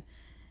person.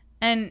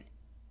 And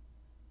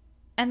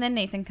then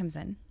Nathan comes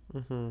in.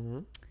 Mm-hmm.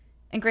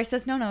 And Grace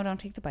says, no, don't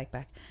take the bike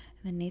back.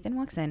 And then Nathan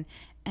walks in,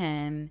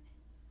 and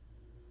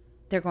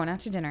they're going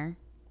out to dinner.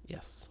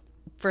 Yes.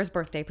 For his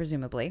birthday,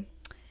 presumably.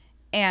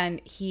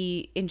 And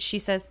she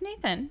says,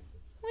 Nathan,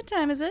 what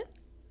time is it?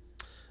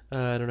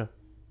 I don't know.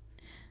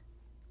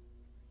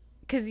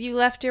 Because you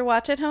left your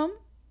watch at home?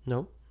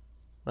 No,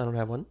 I don't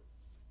have one.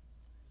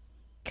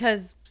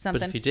 Because something.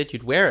 But if you did,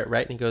 you'd wear it,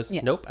 right? And he goes,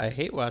 nope, I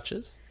hate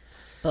watches.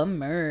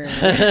 Bummer.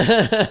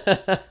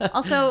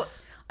 Also,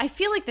 I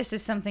feel like this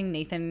is something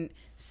Nathan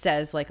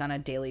says like on a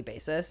daily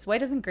basis. Why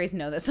doesn't Grace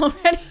know this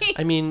already?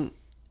 I mean,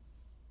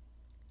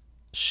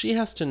 she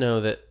has to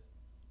know that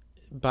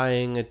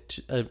buying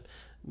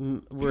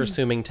we're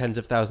assuming tens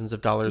of thousands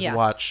of dollars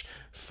watch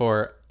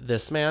for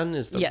this man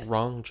is the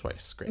wrong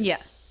choice,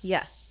 Grace.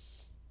 Yeah.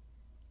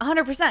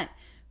 100%.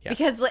 Yeah.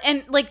 Because,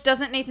 and like,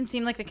 doesn't Nathan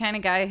seem like the kind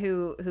of guy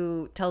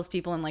who tells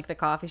people in like the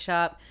coffee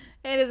shop,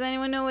 hey, does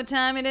anyone know what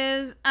time it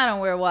is? I don't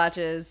wear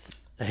watches.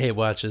 I hate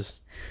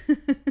watches. I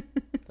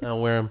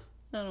don't wear them.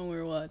 I don't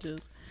wear watches.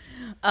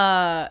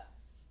 I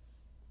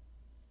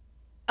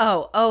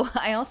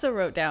also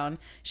wrote down,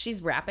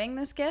 she's wrapping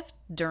this gift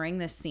during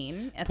this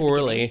scene. At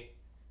Poorly.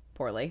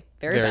 Poorly.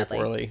 Very badly.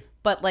 Poorly.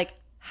 But like,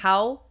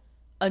 how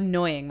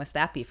annoying must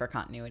that be for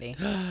continuity?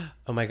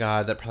 Oh my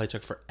God, that probably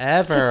took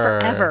forever. Took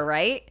forever,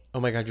 right? Oh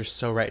my God, you're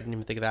so right. I didn't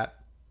even think of that.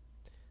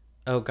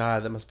 Oh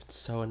God, that must have been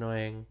so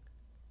annoying.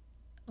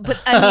 But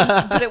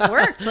but it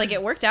worked. Like,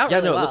 it worked out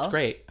really well. Yeah, no, it looked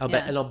great.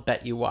 I'll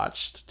bet you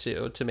watched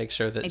too to make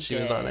sure that she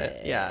was on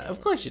it. Yeah,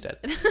 of course you did.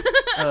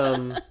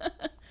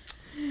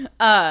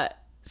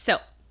 So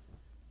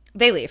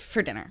they leave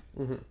for dinner.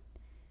 Mm-hmm.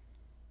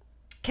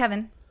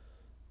 Kevin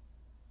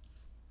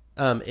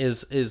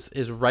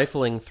is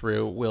rifling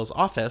through Will's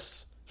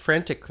office,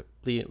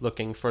 frantically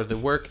looking for the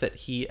work that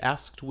he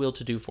asked Will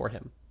to do for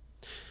him.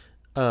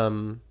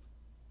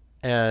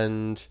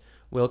 And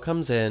Will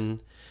comes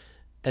in,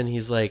 and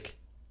he's like,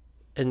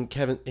 and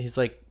Kevin's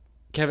like,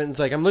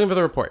 I'm looking for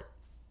the report.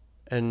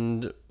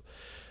 And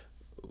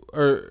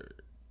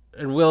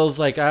Will's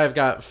like, I've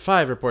got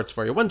 5 reports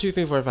for you. 1, 2,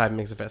 3, 4, 5,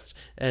 makes a fist.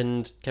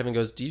 And Kevin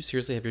goes, do you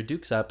seriously have your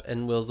dukes up?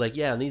 And Will's like,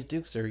 yeah, and these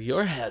dukes are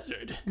your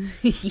hazard.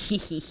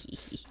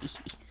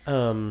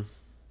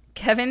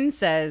 Kevin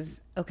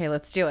says, okay,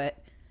 let's do it.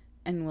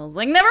 And Will's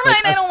like, never mind,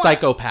 like I don't want.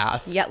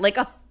 Psychopath. Yeah, like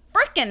a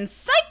freaking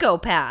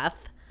psychopath.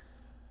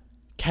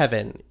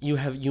 Kevin,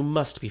 you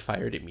must be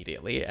fired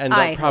immediately. And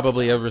I hope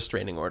probably a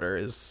restraining order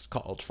is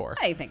called for.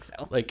 I think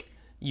so. Like,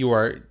 you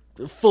are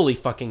fully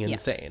fucking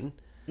insane.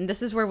 And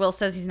this is where Will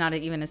says he's not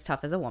even as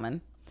tough as a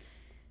woman.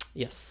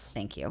 Yes.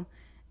 Thank you.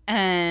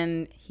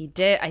 And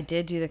I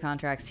did do the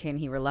contracts, and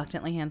he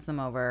reluctantly hands them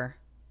over.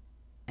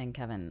 And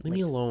Kevin Leave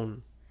me leaves.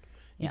 alone.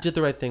 You Yeah. did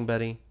the right thing,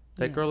 buddy.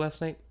 That girl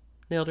last night,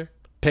 nailed her.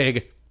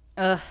 Pig.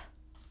 Ugh.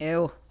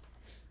 Ew.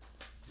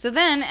 So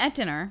then at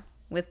dinner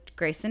with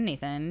Grace and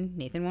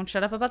Nathan won't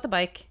shut up about the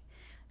bike.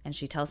 And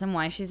she tells him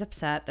why she's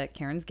upset, that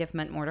Karen's gift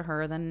meant more to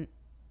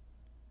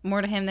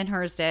him than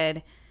hers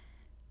did.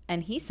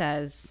 And he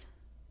says,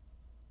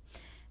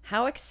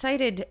 how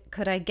excited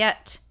could I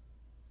get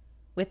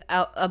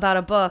about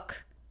a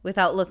book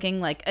without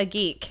looking like a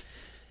geek?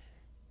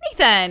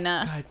 Nathan!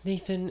 God,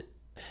 Nathan,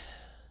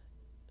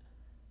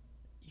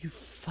 you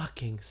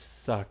fucking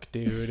suck,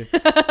 dude.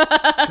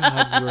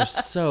 God, you are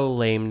so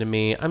lame to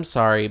me. I'm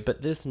sorry,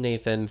 but this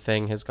Nathan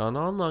thing has gone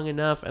on long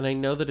enough, and I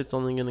know that it's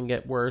only going to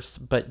get worse,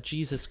 but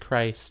Jesus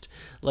Christ,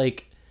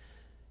 like,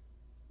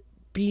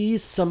 be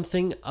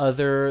something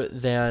other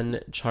than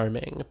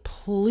charming.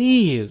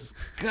 Please.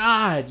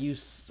 God, you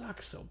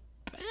suck so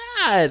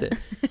bad.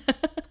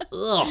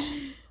 Ugh.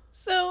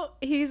 So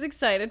he's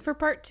excited for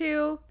part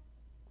 2.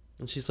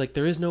 And she's like,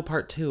 there is no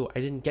part 2.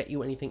 I didn't get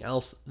you anything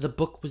else. The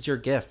book was your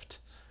gift.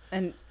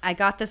 And I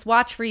got this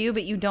watch for you,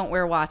 but you don't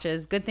wear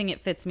watches. Good thing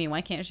it fits me.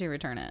 Why can't she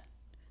return it?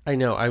 I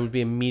know. I would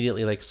be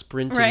immediately like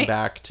sprinting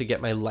back to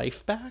get my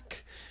life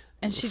back.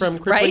 And she from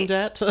just, crippling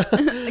debt.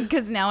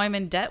 Because now I'm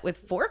in debt with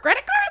 4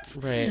 credit cards.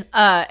 Right.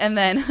 And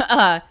then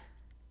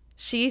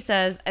she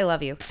says, I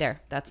love you.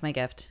 There. That's my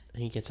gift.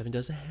 And he gets up and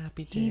does a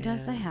happy dance. He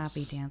does the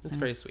happy dance. It's and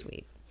very it's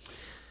sweet.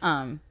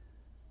 And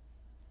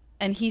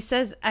he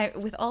says,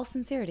 with all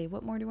sincerity,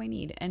 what more do I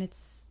need? And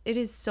it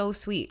is so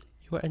sweet.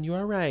 You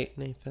are right,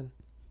 Nathan.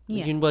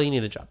 Yeah. You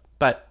need a job.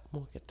 But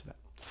we'll get to that.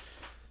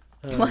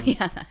 Well,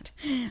 yeah, that.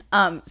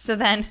 So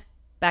then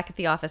back at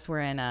the office,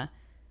 we're in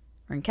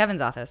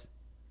Kevin's office.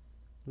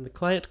 And the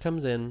client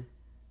comes in.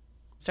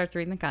 Starts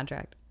reading the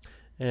contract.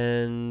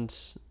 And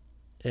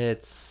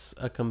it's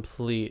a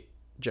complete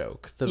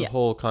joke. The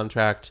whole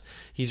contract.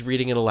 He's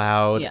reading it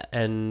aloud. Yeah.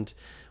 And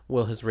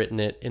Will has written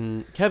it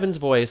in Kevin's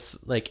voice,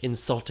 like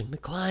insulting the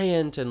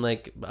client and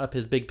like up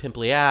his big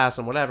pimply ass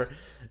and whatever.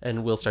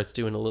 And Will starts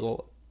doing a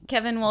little.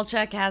 Kevin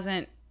Wolchek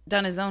hasn't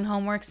done his own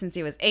homework since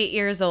he was 8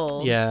 years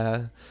old.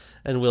 Yeah.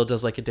 And Will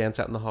does like a dance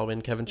out in the hallway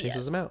and Kevin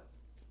chases Yes. him out.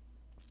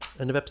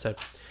 End of episode.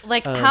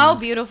 Like, how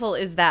beautiful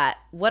is that?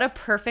 What a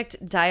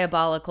perfect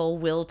diabolical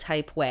Will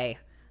type way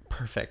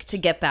Perfect. to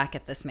get back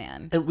at this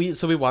man. And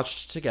we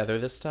watched together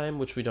this time,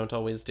 which we don't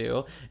always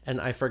do,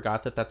 and I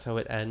forgot that that's how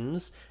it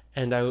ends.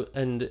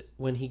 And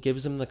when he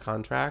gives him the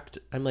contract,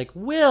 I'm like,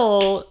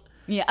 Will,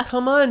 Yeah.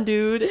 come on,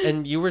 dude.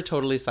 And you were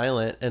totally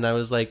silent, and I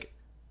was like,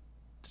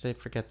 did I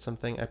forget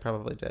something? I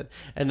probably did.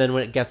 And then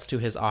when it gets to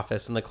his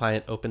office and the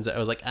client opens it, I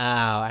was like, oh,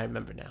 I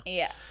remember now.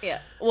 Yeah,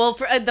 yeah. Well,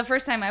 for the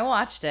first time I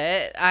watched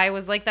it, I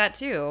was like that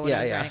too when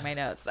I was writing my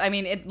notes. I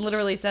mean, it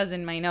literally says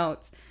in my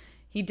notes,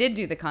 he did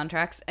do the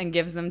contracts and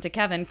gives them to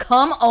Kevin.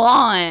 Come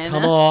on.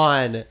 Come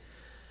on.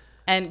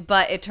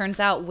 But it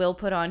turns out Will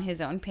put on his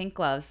own pink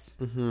gloves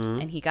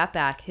and he got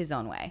back his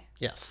own way.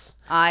 Yes.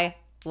 I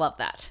love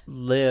that.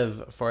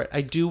 Live for it.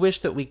 I do wish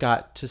that we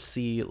got to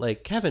see,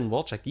 like, Kevin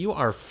Wolchek, you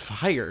are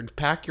fired.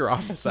 Pack your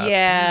office up.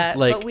 Yeah,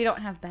 like, but we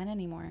don't have Ben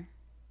anymore.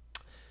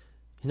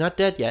 he's not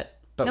dead yet.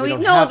 But No, we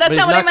don't no, have, that's but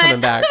not he's what not I coming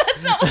meant. back.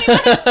 That's not what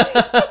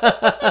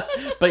I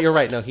meant. But you're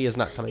right. No, he is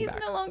not coming He's back.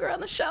 no longer on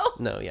the show.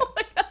 No, yeah. Oh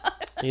my God.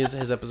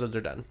 His episodes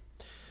are done.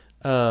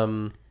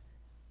 But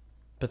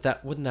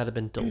wouldn't that have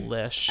been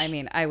delish? I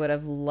mean, I would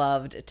have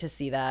loved to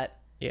see that.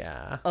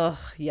 Yeah. Oh,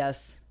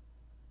 yes.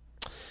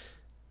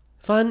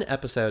 Fun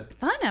episode.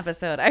 Fun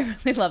episode. I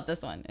really love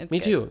this one. It's Me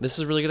good. too. This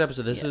is a really good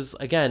episode. This is,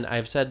 again,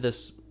 I said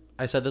this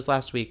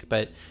last week,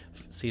 but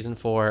season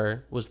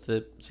 4 was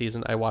the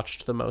season I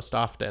watched the most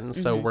often.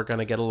 So we're going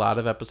to get a lot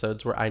of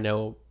episodes where I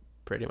know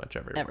pretty much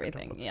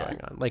everything what's going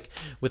on. Like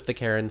with the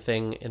Karen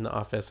thing in the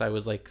office, I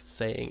was like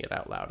saying it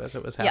out loud as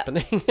it was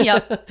happening.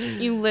 Yep.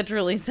 You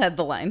literally said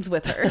the lines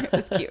with her. It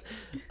was cute.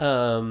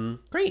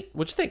 Great.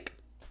 What'd you think?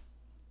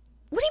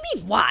 What do you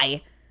mean,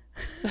 why?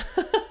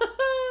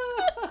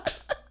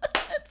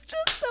 It's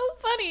just so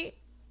funny.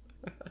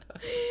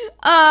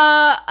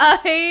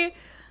 My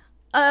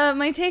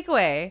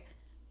takeaway,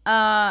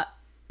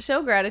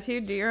 show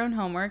gratitude, do your own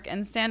homework,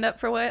 and stand up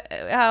for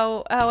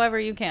however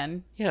you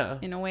can. Yeah.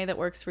 In a way that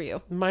works for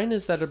you. Mine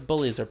is that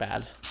bullies are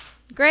bad.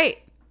 Great.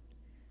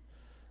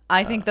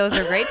 I think those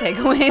are great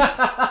takeaways.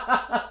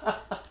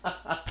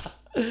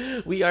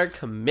 We are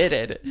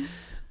committed.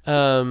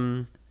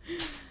 Great.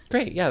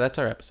 Yeah, that's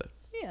our episode.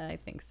 Yeah, I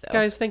think so.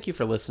 Guys, thank you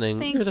for listening.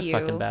 Thank You're the you.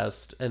 fucking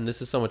best. And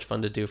this is so much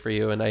fun to do for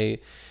you. And I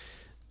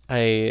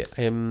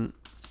am,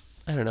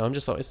 I don't know, I'm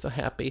just always so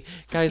happy.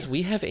 Guys,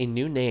 we have a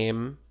new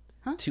name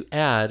to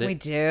add We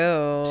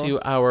do. to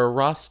our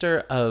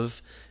roster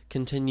of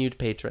continued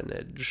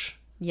patronage.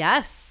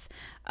 Yes.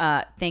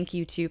 Thank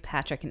you to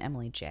Patrick and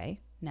Emily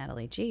J,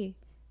 Natalie G,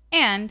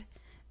 and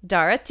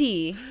Dara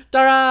T.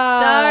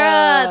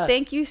 Dara,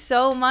 thank you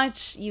so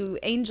much, you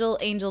angel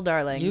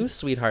darling. You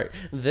sweetheart.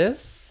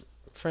 This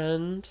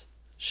friend,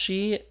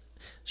 she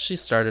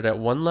started at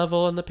one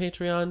level on the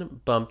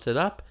Patreon, bumped it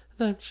up,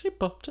 then she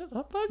bumped it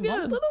up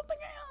again.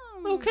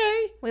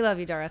 Okay. We love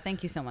you, Dara.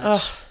 Thank you so much.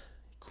 Oh,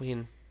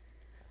 queen.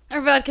 Our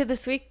vodka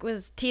this week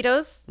was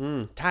Tito's.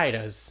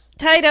 Titus.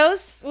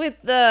 Tito's with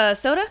the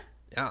soda.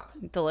 Yeah.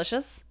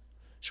 Delicious.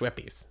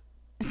 Schweppies.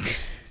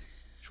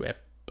 Schwep.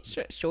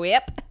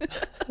 Schwip.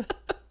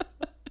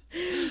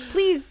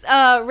 Please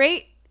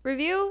rate,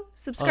 review,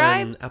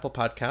 subscribe. On Apple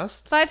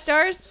Podcasts. 5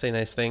 stars. Say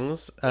nice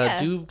things. Yeah.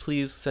 Do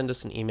please send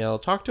us an email.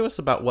 Talk to us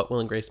about what Will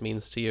and Grace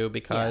means to you,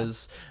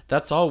 because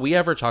that's all we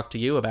ever talk to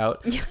you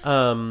about.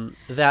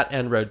 That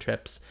and road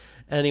trips.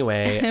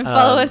 Anyway. And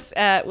follow us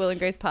at Will and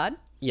Grace Pod.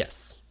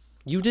 Yes.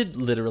 You did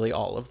literally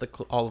all of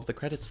the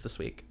credits this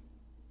week.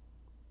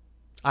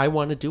 I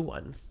want to do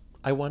one.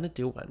 I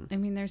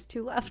mean, there's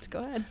 2 left.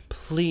 Go ahead.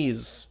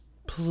 Please,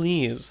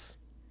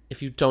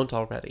 if you don't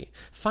already,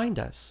 find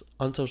us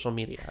on social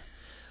media.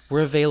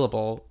 We're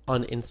available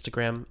on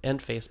Instagram and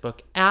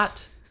Facebook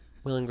at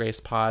Will and Grace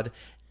Pod,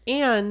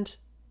 and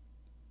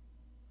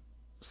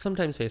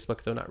sometimes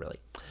Facebook, though not really.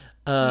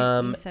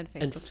 You said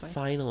Facebook and twice.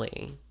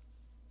 Finally,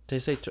 did I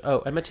say?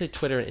 I meant to say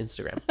Twitter and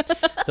Instagram.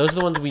 Those are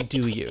the ones we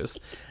do use.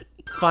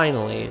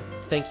 Finally,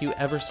 thank you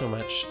ever so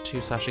much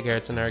to Sasha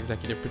Gerritsen, our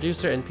executive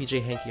producer, and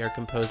PJ Hankey, our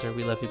composer.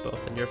 We love you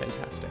both, and you're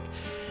fantastic.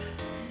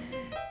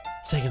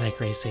 Say goodnight,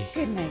 Gracie.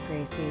 Good night,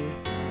 Gracie.